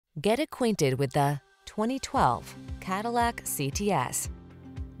Get acquainted with the 2012 Cadillac CTS.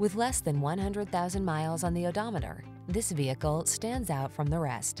 With less than 100,000 miles on the odometer, this vehicle stands out from the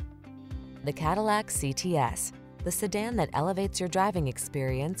rest. The Cadillac CTS, the sedan that elevates your driving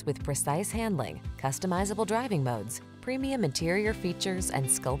experience with precise handling, customizable driving modes, premium interior features,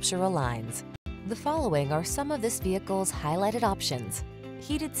 and sculptural lines. The following are some of this vehicle's highlighted options: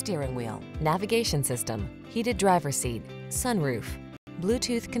 heated steering wheel, navigation system, heated driver's seat, sunroof,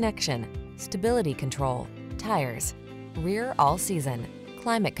 Bluetooth connection, stability control, tires, rear all-season,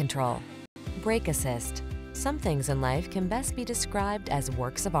 climate control, brake assist. Some things in life can best be described as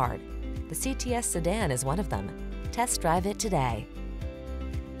works of art. The CTS sedan is one of them. Test drive it today.